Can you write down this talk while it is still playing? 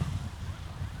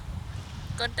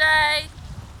Good day.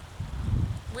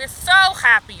 We're so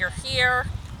happy you're here.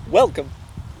 Welcome.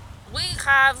 We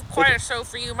have quite a show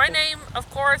for you. My name, of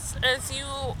course, as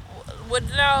you would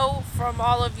know from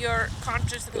all of your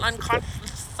conscious and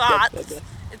unconscious thoughts, is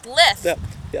Lisp.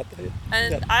 Yep.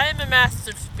 And I am a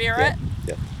master spirit.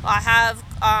 Yep. I have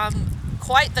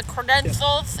quite the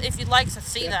credentials if you'd like to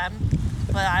see them,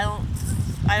 but I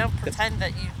don't pretend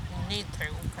that you need to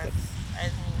because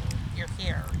you're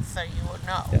here, so you would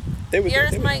know.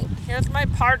 Here's my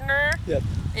partner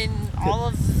in all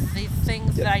of these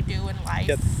things that I do in life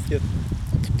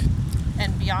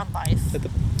and beyond life.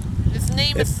 His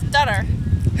name is Stutter.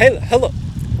 Hey, hello.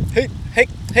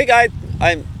 Hey, guys.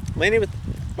 My name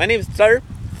is Stutter.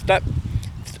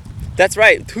 That's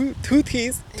right. Two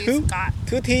T's.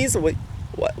 Two T's.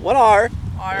 One R.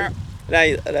 And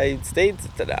I state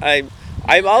that I'm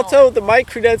also my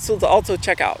credentials also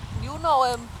check out. You know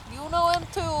him. You know him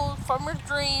too from your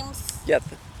dreams. Yes.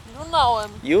 You know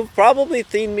him. You've probably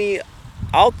seen me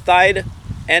outside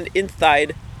and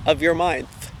inside of your mind.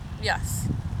 Yes.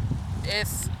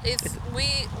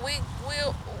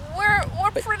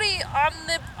 We're pretty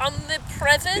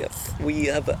omnipresent. Yes. We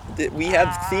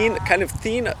have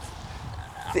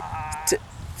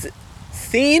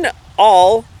seen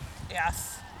all.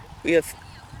 Yes. We have.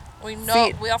 We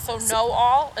know. We also know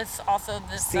all. It's also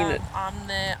this Seen it.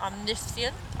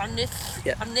 omniscient.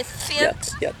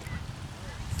 Yep.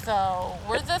 So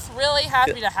we're just really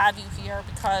happy to have you here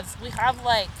because we have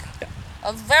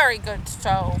a very good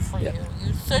show for you.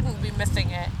 You shouldn't be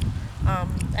missing it,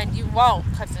 and you won't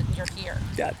because you're here.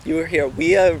 Yeah, you're here.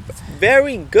 We are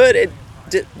very good at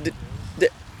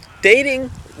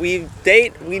dating. We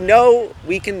date. We know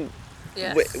we can.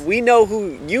 Yes. We know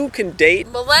who you can date.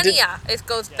 Millennia. It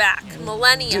goes back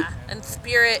millennia and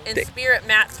spirit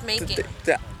matchmaking.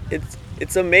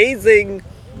 It's amazing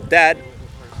that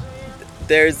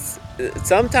there's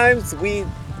sometimes we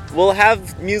will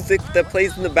have music that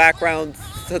plays in the background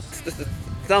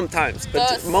sometimes,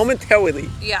 but momentarily.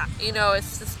 Yeah,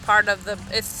 it's just part of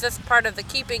the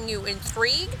keeping you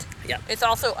intrigued. Yeah. It's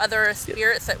also other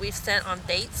spirits that we've sent on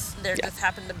dates. They just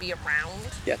happen to be around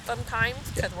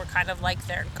sometimes because we're kind of like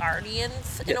their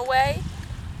guardians in a way,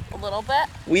 a little bit.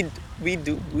 We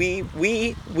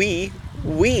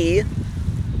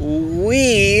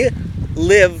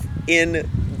live in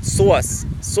Source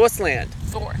land.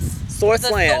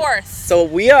 Source land. Source. So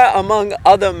we are among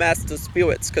other master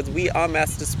spirits because we are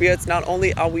master spirits. Not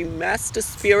only are we master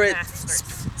spirit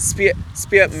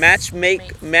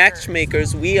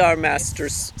matchmakers, we are master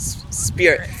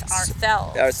spirits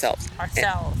ourselves.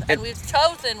 And we've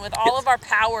chosen with all of our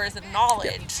powers and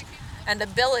knowledge and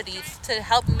abilities to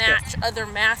help match other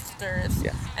masters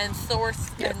and source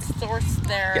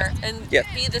their and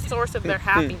be the source of their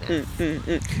happiness.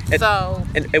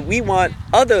 And we want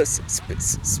other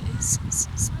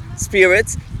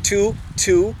spirits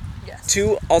to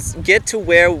get to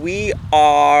where we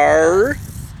are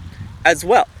as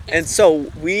well. And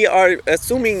so we are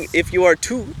assuming if you are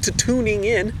tuning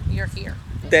in, you're here.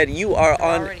 That you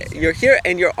are you're here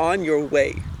and you're on your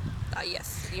way.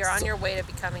 Yes, you're on your way to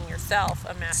becoming yourself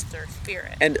a master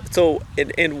spirit. And so,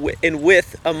 and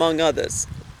with among others,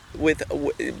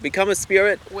 become a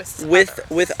spirit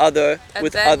with other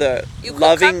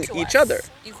loving each other.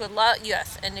 You could love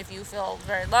and if you feel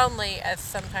very lonely, as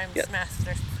sometimes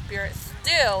master spirits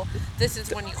do, this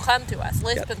is when you come to us,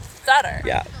 Lisp and Stutter,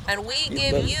 and we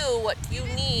give you what you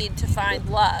need to find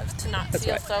love, to not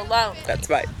feel so lonely. That's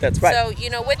right. So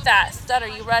with that, Stutter,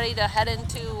 you ready to head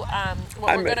into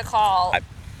what we're going to call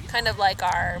kind of like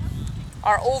our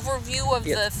overview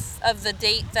of the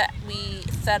date that we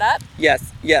set up?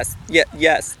 Yes. We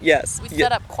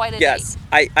set up quite a date. Yes,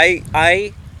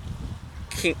 I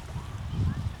can't.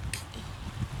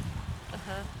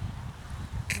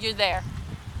 You're there.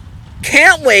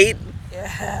 Can't wait.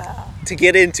 Yeah. To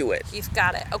get into it. He's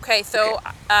got it. Okay, so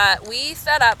we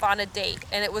set up on a date,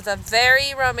 and it was a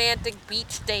very romantic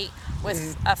beach date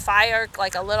with a fire,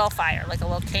 like a little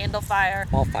candle fire,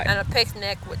 and a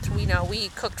picnic, which we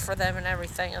cooked for them and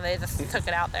everything, and they just took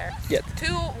it out there. Yep.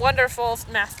 Two wonderful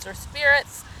master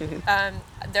spirits.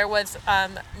 There was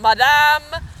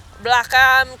Madame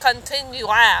Blacam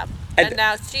Continuam. And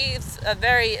now she's a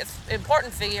very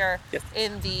important figure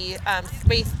in the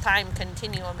space-time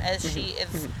continuum, as she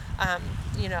is, of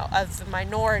the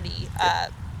minority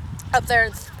up there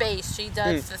in space. She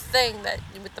does this thing that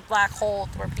with the black holes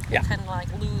where people kind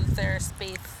of lose their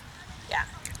space. Yeah.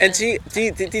 And she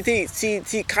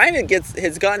kind of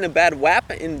has gotten a bad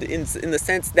whap in the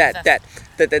sense that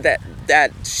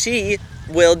she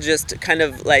will just kind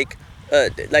of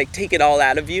take it all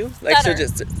out of you. Like she'll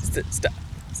just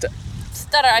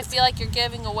Stutter, I feel like you're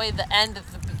giving away the end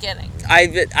of the beginning.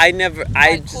 I never.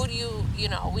 Like, who do you?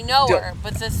 We know her,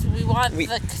 but we want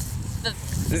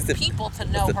the people to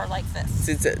know her like this.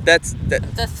 That's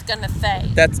gonna say.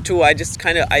 That's true. I just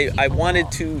kind of I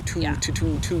wanted to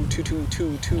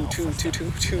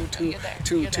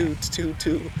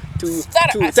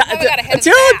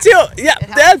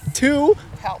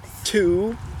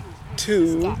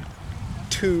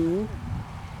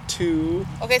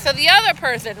Okay, so the other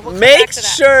person. We'll make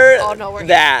sure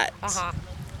that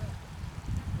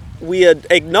we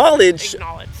acknowledge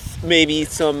maybe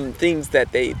some things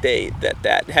that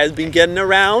that has been getting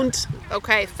around.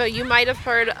 Okay, so you might have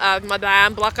heard of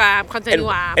Madame Blacam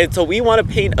Continuam. And so we want to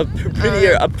paint a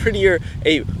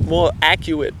more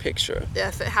accurate picture.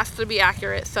 Yes, it has to be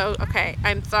accurate. So, okay,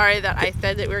 I'm sorry that I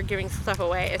said that we were giving stuff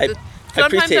away.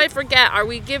 Sometimes I forget, are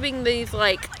we giving these,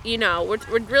 like, we're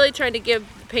really trying to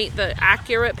paint the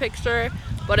accurate picture,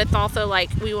 but it's also like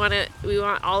we want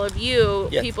all of you,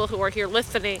 people who are here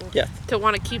listening, to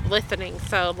want to keep listening.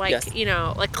 So like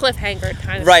like cliffhanger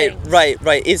kind of thing.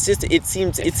 Right. It's just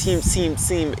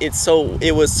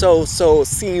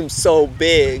seems so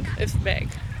big. It's big.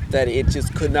 That it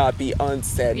just could not be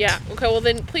unsaid. Yeah. Okay. Well,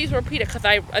 then please repeat it because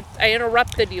I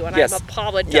interrupted you and I'm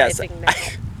apologizing now.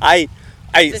 I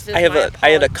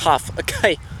had a cough.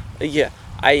 Okay. Yeah.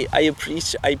 I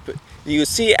appreciate. You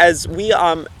see, as we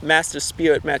are master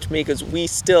spirit matchmakers, we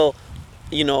still,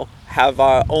 have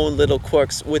our own little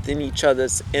quirks within each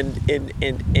other's, and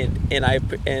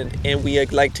we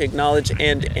like to acknowledge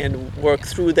and work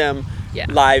through them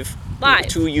live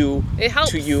to you. It helps.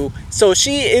 To you. So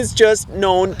she is just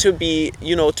known to be,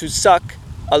 to suck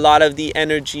a lot of the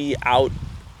energy out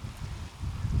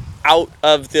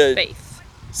of the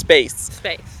space.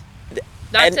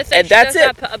 Not to say she does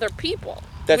that to other people.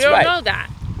 That's we don't right. know that.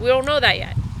 We don't know that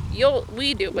yet.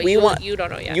 We do, but you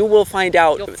don't know yet. You will find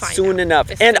out soon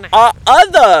enough. It's and our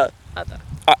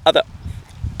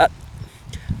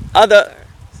other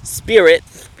spirit,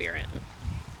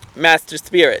 master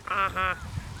spirit,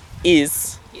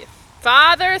 is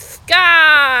Father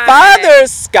Sky.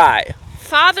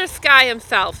 Father Sky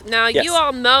himself. Now, you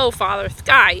all know Father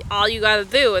Sky. All you gotta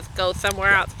do is go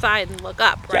somewhere outside and look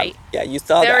up, right? Yeah, you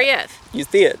saw there that. There he is. You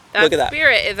see it. Look at that. That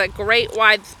spirit is a great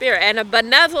wide spirit and a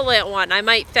benevolent one, I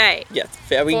might say. Yes,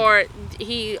 very. For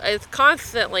he is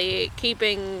constantly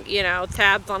keeping,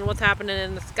 tabs on what's happening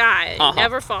in the sky. He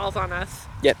never falls on us.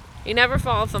 Yep. He never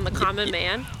falls on the common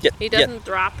man. Yep. He doesn't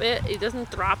drop it. He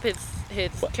doesn't drop his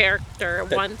character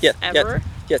once ever.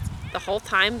 Yes. The whole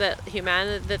time that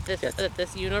humanity, that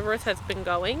this universe has been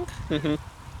going. Mm-hmm.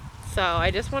 So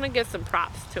I just want to give some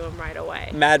props to him right away.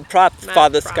 Mad props,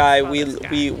 Father Sky.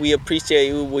 We appreciate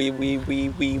you.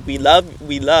 We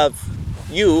love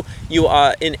you. You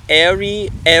are an airy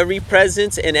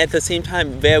presence, and at the same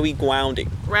time very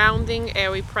grounding.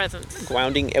 Airy presence.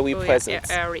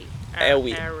 Airy.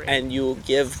 And you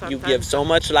give so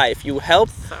much life. You help.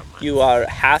 So you are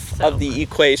half of the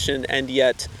equation, and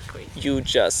yet you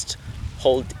just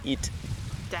hold it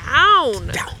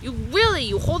down.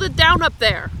 You hold it down up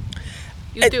there.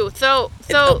 You do. So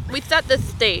we set the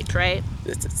stage, right?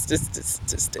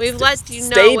 We've let you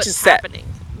know what's happening.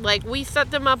 Like, we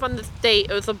set them up on this date.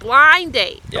 It was a blind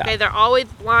date. Yeah. Okay, they're always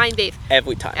blind dates.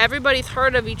 Every time. Everybody's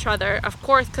heard of each other, of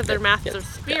course, because they're master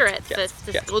spirits. This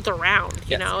goes around,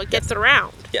 it gets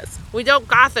around. Yes. We don't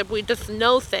gossip. We just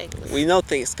know things. We know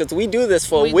things because we do this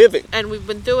for a living. And we've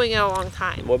been doing it a long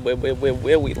time.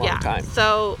 Really long time.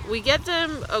 So we get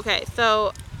them. Okay,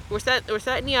 so we're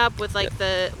setting you up with like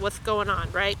what's going on,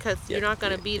 right? Because you're not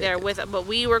going to be there with it, but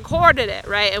we recorded it,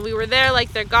 right? And we were there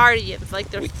like they're guardians, like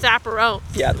they're chaperones.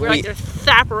 Yeah, we're like they're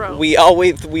chaperones. We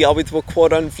always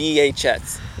record on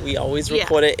VHS. We always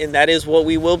record it, and that is what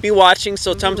we will be watching.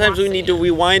 So sometimes we need to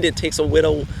rewind. It takes a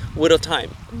little time.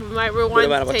 We might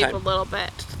rewind the tape a little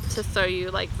bit to show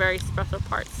you like very special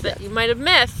parts that you might have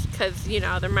missed because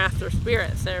they're master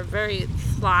spirits. They're very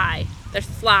sly. They're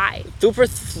sly. Super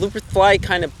sly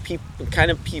kind of spirits.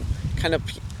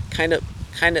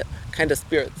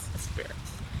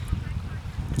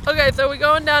 Okay, so we're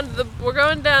going down to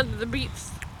the beach.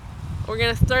 We're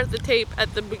gonna start the tape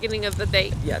at the beginning of the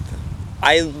date. Yeah,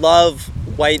 I love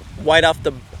white off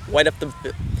the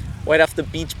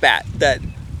beach bat that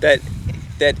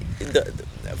the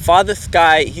Father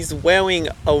Sky. He's wearing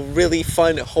a really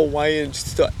fun Hawaiian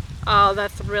shirt. Oh,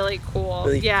 that's really cool.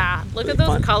 Look at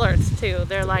those colors too.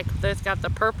 They're like, there's got the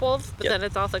purples, but then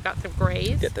it's also got some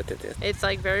grays. It's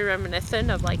like very reminiscent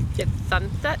of like his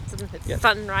sunsets and his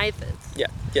sunrises.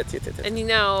 And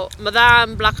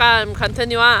Madame Blacam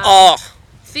Continua. Oh.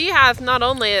 She has not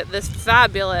only this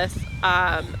fabulous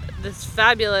this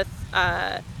fabulous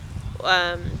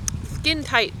skin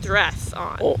tight dress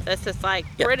on. Oh. This is like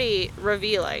pretty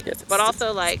revealing, Yes. but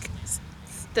also like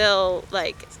still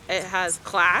like it has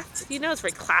class. You know, it's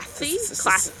very classy.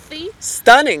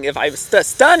 Stunning, if I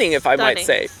might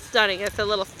say. Stunning. It's a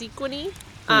little sequiny.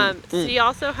 She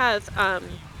also has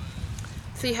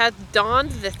she has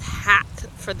donned this hat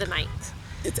for the night.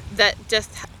 That just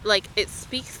like it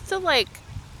speaks to like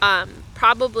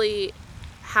probably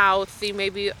how she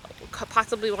maybe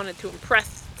possibly wanted to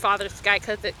impress Father Sky,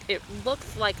 because it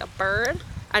looks like a bird,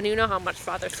 and you know how much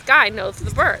Father Sky knows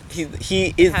the bird.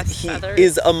 He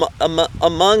is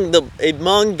among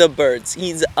the birds.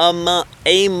 He's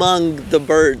among the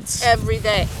birds. Every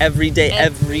day. Every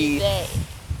day.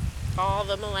 All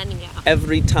the millennia.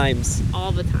 Every times.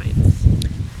 All the times.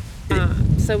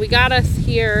 So we got us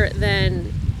here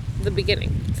then the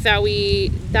beginning. Shall we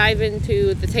dive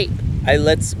into the tape?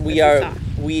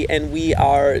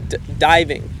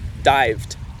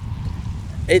 Dived.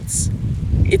 It's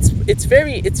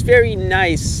very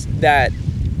nice that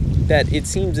it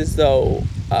seems as though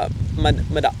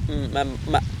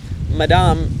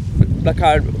Madame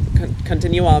Placard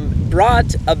Continuum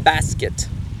brought a basket.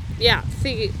 Yeah,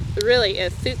 see, really,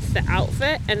 it suits the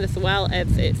outfit, and as well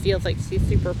as it feels like she's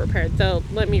super prepared. So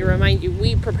let me remind you,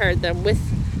 we prepared them with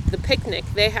the picnic.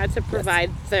 They had to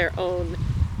provide their own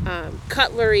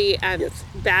cutlery and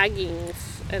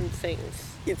baggings and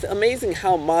things. It's amazing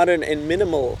how modern and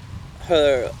minimal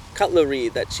her cutlery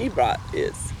that she brought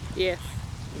is. Yes.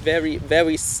 Very,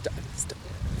 very stunning.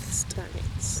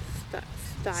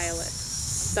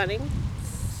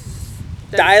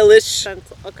 Stylish.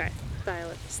 Okay.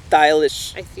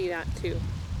 Stylish. I see that too.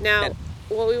 Now,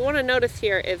 what we want to notice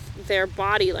here is their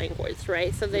body language,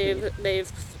 right? So they've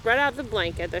spread out the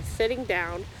blanket. They're sitting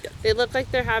down. Yes. They look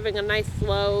like they're having a nice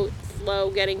slow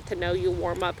getting to know you,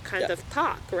 warm up kind of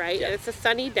talk, right? Yes. And it's a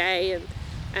sunny day,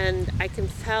 and I can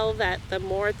tell that the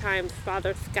more times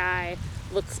Father Sky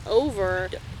looks over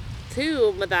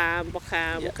to Madame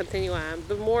Bocam Continuum,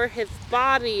 the more his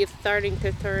body is starting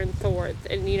to turn towards,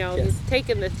 and he's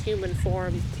taken this human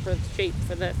form for shape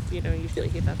for this. Usually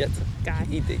he's a guy.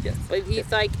 He did, yes. But he's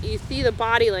like, you see the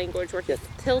body language where he's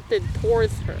tilted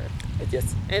towards her.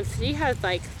 Yes. And she has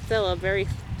like still a very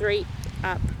straight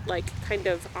up, like kind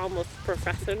of almost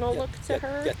professional look to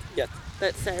her. Yes.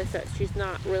 That says that she's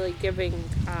not really giving,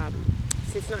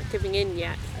 she's not giving in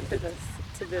yet to this.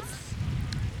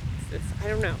 I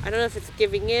don't know if it's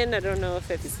giving in. I don't know if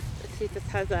she just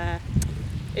has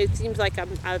it seems like a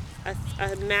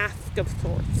mask of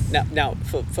sorts. Now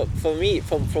for me,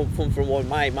 from what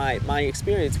my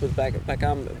experience with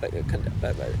Madame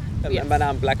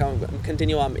Blackham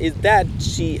Continuum is that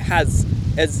she has,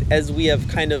 as we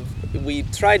have we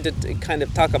tried to kind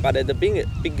of talk about at the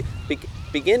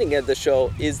beginning of the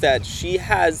show, is that she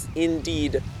has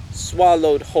indeed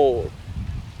swallowed whole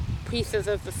pieces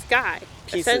of the sky.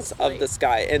 And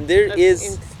there is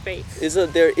in space.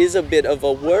 There is a bit of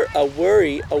a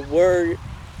worrying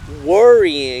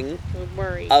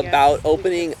about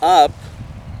opening up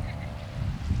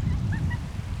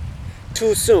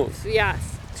too soon.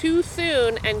 Yes, too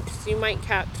soon, and you might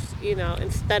catch,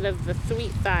 instead of the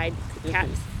sweet side, catch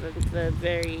the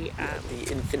very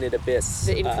the infinite abyss.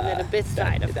 The infinite abyss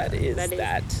side of that her. Is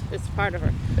it's part of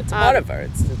her. It's part of her.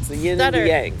 It's the yin and the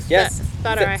yang. Yes.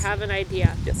 Stutter, I have an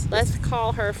idea. Yes. Let's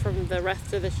call her from the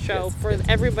rest of the show for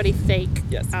everybody's sake.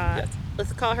 Yes.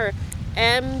 Let's call her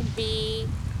MBC.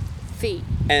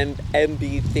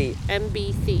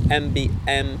 MBC.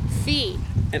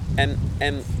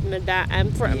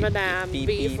 M for Madame,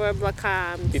 B for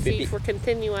Blacam, C for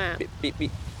Continuum.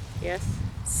 Yes.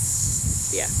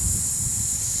 Yes.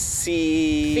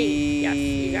 C. Yes,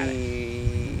 you got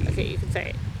it. Okay, you can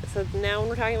say it. So now when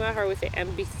we're talking about her, we say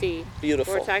MBC.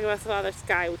 Beautiful. When we're talking about Father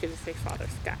Sky, we can just say Father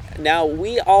Sky. Now,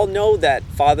 we all know that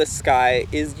Father Sky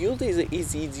is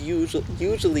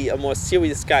usually a more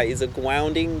serious guy. He's a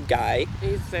grounding guy.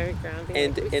 He's very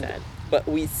grounding, said. But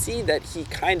we see that he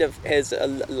kind of has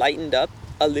lightened up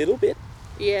a little bit.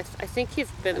 Yes, I think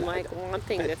he's been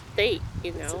wanting this date,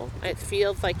 It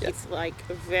feels like he's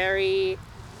very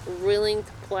willing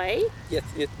to play. Yes.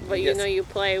 But you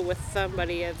play with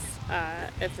somebody as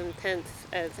intense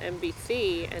as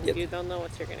MBC, and you don't know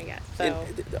what you're gonna get. So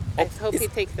I hope he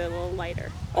takes it a little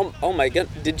lighter. Oh my God!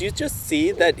 Did you just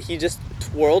see that he just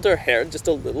twirled her hair just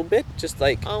a little bit,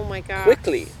 oh my God,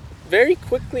 very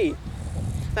quickly.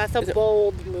 That's a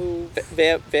bold move.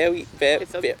 Very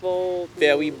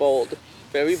bold.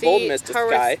 Very bold, Mr. Sky. Her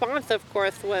response, of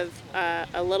course, was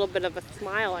a little bit of a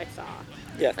smile I saw.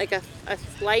 Yeah. Like a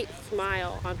slight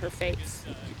smile on her face.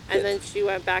 And then she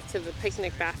went back to the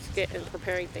picnic basket and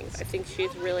preparing things. I think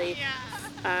she's really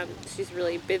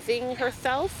busying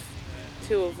herself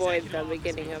to avoid the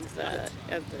beginning of the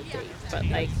date. But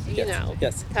like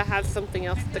to have something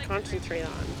else to concentrate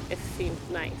on, it seems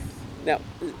nice. Now,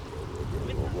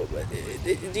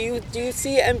 do you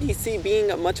see MBC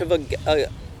being much of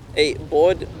a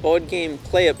board game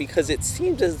player? Because it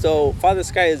seems as though Father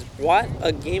Sky has brought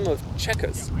a game of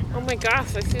checkers. Oh my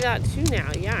gosh, I see that too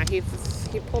now. Yeah, he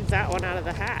pulled that one out of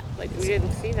the hat. Like we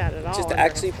didn't see that at all. Just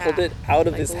actually pulled it out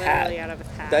of his hat. Out of his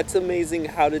hat. That's amazing.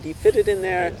 How did he fit it in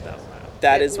there?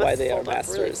 That is why they are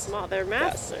masters. Really small. They're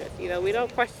masters. Yes. We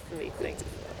don't question these things.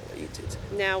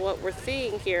 Now, what we're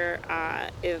seeing here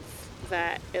is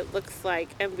that it looks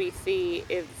like MBC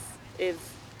is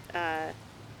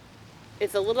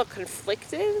a little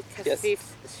conflicted because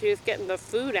she's getting the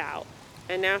food out,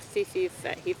 and now she sees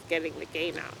that he's getting the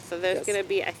game out. So there's going to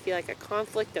be, I feel like, a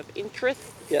conflict of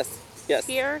interest.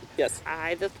 Here. Yes.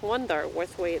 I just wonder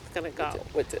which way it's going to go.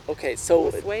 Okay, so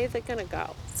which way is it going to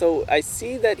go? So I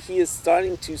see that he is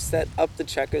starting to set up the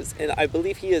checkers, and I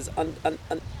believe he is under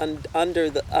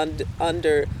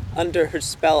her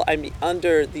spell. I mean,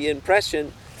 under the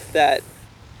impression that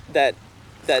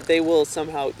they will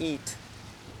somehow eat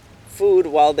food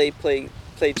while they play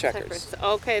checkers.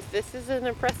 Okay, this is an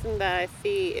impression that I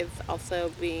see is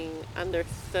also being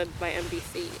understood by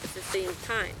MBC at the same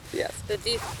time. Yes. That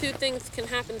these two things can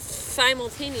happen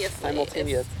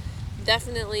simultaneously.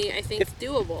 Definitely, I think,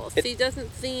 doable. She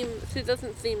doesn't seem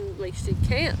like she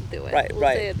can't do it. Right. We'll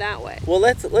say it that way. Well,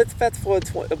 let's fast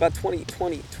forward about 20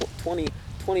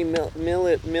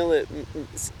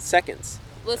 seconds.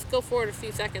 Let's go forward a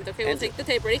few seconds. Okay, we'll take the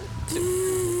tape. Ready?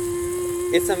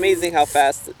 It's amazing how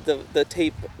fast the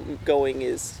tape going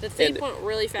is. The tape went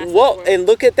really fast. Whoa, and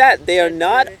look at that. They are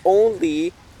not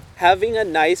only having a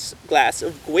nice glass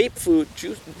of grapefruit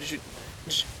juice.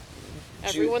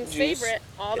 Everyone's favorite.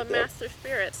 All the master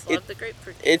spirits love the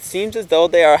grapefruit juice. It seems as though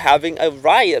they are having a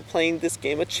riot playing this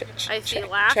game of checkers. I see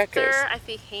laughter. I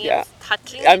see hands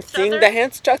touching I'm each seeing other. the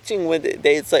hands touching with it.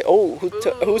 It's like,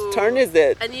 whose turn is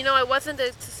it? And I wasn't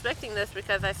suspecting this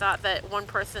because I thought that one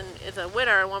person is a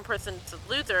winner and one person is a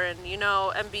loser. And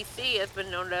MBC has been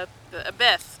known to the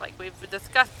abyss. Like we've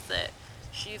discussed it.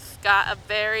 She's got a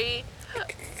very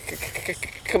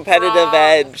competitive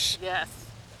edge. Yes.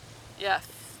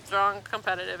 Strong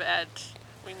competitive edge.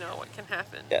 We know what can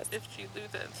happen if she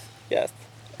loses. Yes.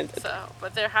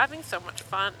 But they're having so much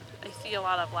fun. I see a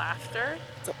lot of laughter.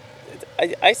 So,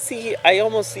 I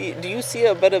almost see. Do you see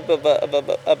a bit of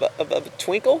a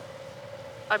twinkle?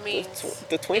 I mean,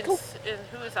 the twinkle. In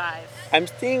whose eyes? I'm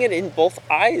seeing it in both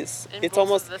eyes. It's both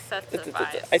almost of the sets of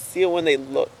eyes. I see it when they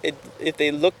look. If they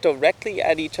look directly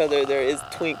at each other, there is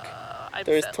twink.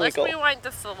 There is twinkle. Let's rewind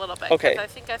this a little bit. Okay. I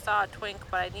think I saw a twink,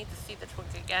 but I need to see the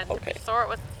twink again to be sure it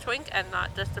was a twink and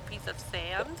not just a piece of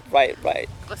sand. Right.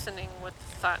 Glistening with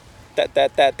the sun.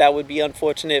 That would be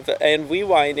unfortunate. And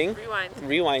rewinding.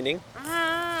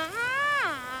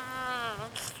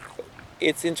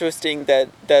 It's interesting that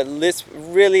Liz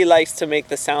really likes to make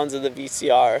the sounds of the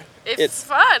VCR. It's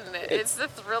fun. It's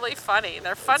just really funny.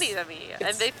 They're funny to me,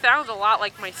 and they sound a lot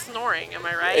like my snoring. Am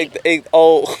I right?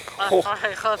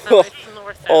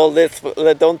 Liz,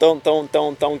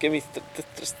 don't get me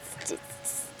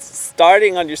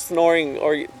starting on your snoring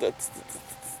or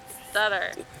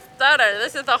stutter.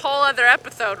 This is a whole other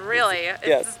episode, really.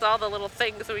 It's just all the little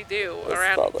things we do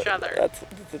around each other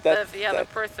that the other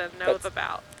person knows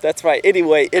about. That's right.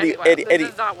 Anyway. This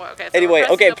is not what,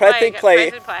 Pressing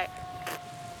play.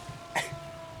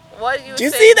 What do you Did you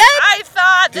see that? I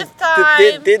saw it this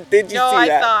time. Did you see that? No, I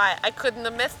saw it. I couldn't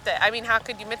have missed it. I mean, how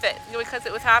could you miss it? Because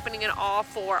it was happening in all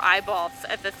four eyeballs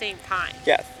at the same time.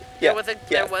 Yes. There was a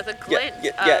glint of,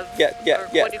 or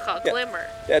what do you call it, glimmer.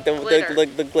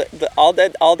 All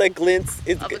that glints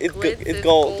is gold.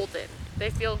 Golden. They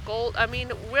feel gold. I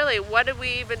mean, really, what do we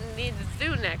even need to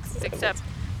do next except?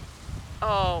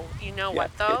 Oh, you know what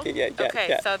though?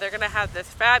 So they're gonna have this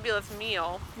fabulous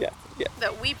meal.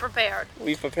 That we prepared.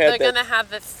 They're gonna have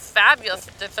this fabulous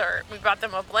dessert. We brought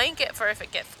them a blanket for if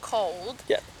it gets cold.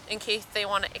 In case they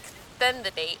want to extend the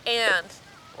date and.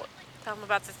 Tell them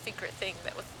about the secret thing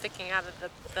that was sticking out of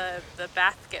the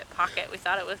basket pocket. We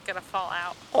thought it was going to fall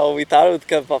out. Oh, we thought it was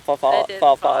going to fall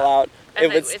out.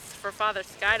 And it's for Father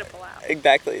Sky to pull out.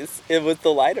 Exactly. It was the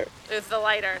lighter. It was the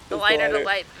lighter. The lighter to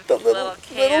light the little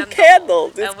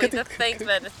candle. And we just think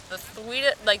that it's the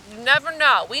sweetest, like, you never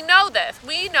know. We know this.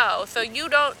 We know. So you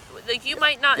don't, like, you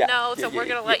might not know, so we're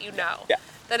going to let you know.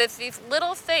 That it's these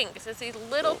little things, it's these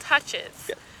little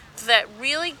touches that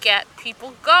really get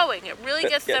people going. It really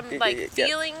gets them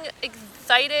feeling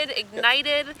excited,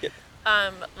 ignited,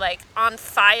 like on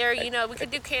fire. You know, we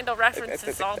could do candle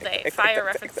references all day, fire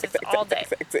references all day.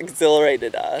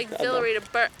 Exhilarated.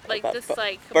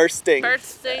 Bursting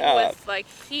with like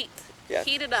heat, yeah,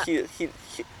 heated up. Heat.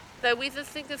 So we just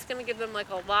think it's gonna give them like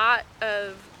a lot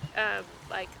of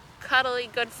like cuddly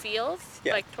good feels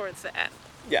like towards the end.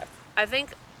 Yeah. I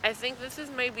think this is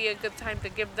maybe a good time to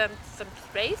give them some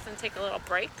space and take a little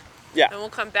break. Yeah. And we'll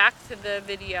come back to the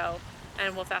video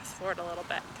and we'll fast forward a little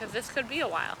bit because this could be a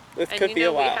while. We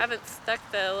haven't stuck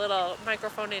the little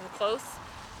microphone in close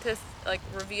to like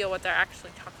reveal what they're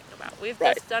actually talking about. We've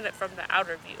just done it from the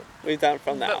outer view. We've done it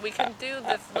from the But we can do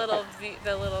this little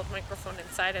the little microphone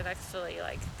inside and actually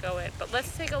like go in. But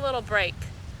let's take a little break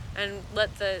and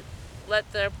let the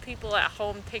people at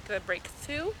home take the break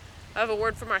too. I have a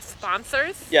word from our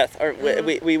sponsors. Yes, we have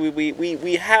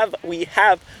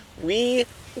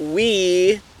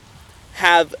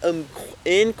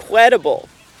incredible.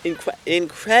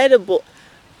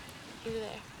 You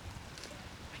there.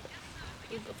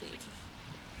 You believe.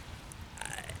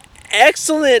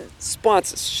 Excellent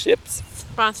sponsorships.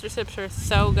 Sponsorships are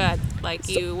so good, like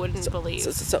you wouldn't believe.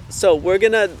 So we're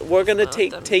gonna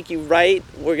take you right.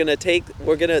 You're gonna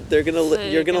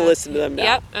listen to them now.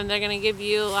 Yep, and they're gonna give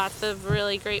you lots of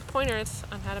really great pointers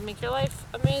on how to make your life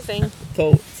amazing.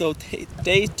 So stay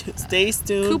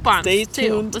tuned. Coupons Stay too.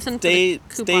 tuned. Listen to the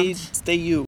coupons. Stay you.